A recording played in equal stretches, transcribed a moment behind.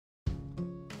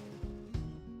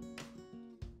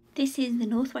This is the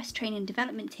Northwest Training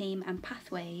Development Team and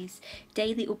Pathways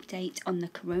daily update on the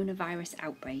coronavirus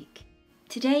outbreak.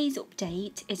 Today's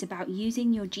update is about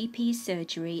using your GP's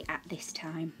surgery at this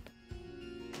time.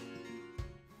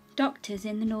 Doctors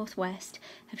in the Northwest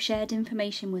have shared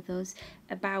information with us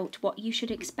about what you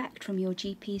should expect from your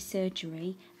GP's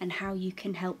surgery and how you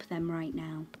can help them right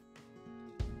now.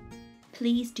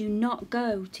 Please do not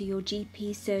go to your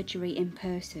GP's surgery in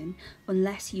person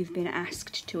unless you've been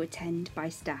asked to attend by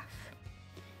staff.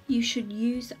 You should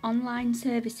use online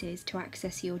services to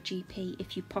access your GP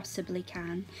if you possibly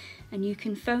can, and you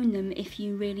can phone them if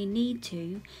you really need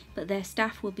to, but their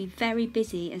staff will be very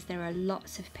busy as there are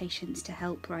lots of patients to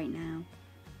help right now.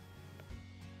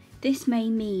 This may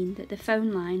mean that the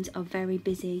phone lines are very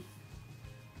busy.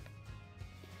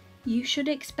 You should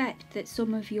expect that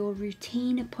some of your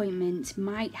routine appointments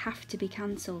might have to be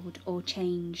cancelled or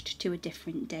changed to a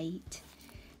different date.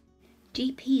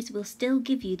 GPs will still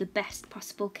give you the best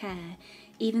possible care,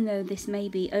 even though this may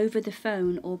be over the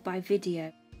phone or by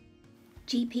video.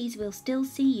 GPs will still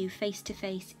see you face to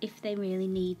face if they really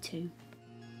need to.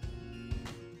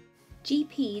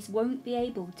 GPs won't be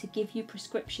able to give you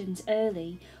prescriptions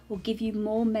early or give you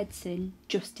more medicine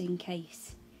just in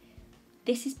case.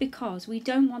 This is because we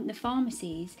don't want the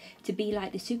pharmacies to be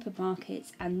like the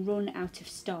supermarkets and run out of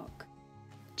stock.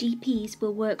 GPs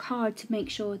will work hard to make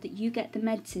sure that you get the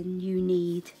medicine you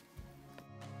need.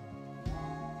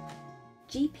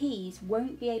 GPs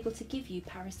won't be able to give you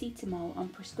paracetamol on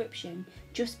prescription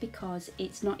just because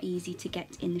it's not easy to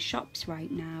get in the shops right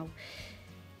now.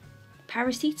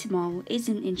 Paracetamol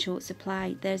isn't in short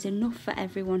supply. There's enough for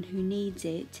everyone who needs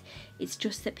it. It's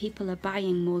just that people are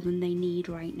buying more than they need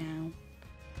right now.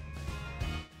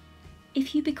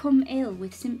 If you become ill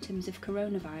with symptoms of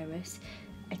coronavirus,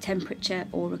 a temperature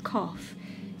or a cough,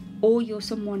 or you're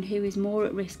someone who is more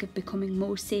at risk of becoming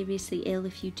more seriously ill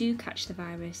if you do catch the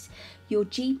virus, your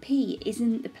GP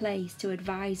isn't the place to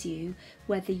advise you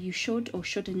whether you should or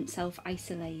shouldn't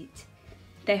self-isolate.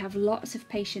 They have lots of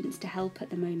patients to help at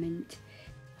the moment.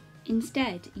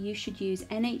 Instead, you should use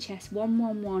NHS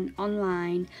 111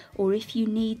 online, or if you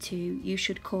need to, you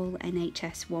should call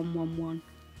NHS 111.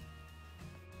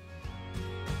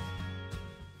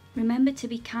 Remember to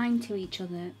be kind to each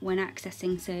other when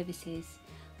accessing services.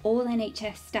 All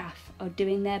NHS staff are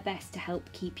doing their best to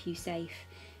help keep you safe.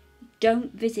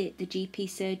 Don't visit the GP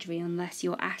surgery unless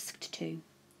you're asked to.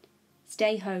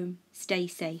 Stay home, stay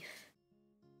safe.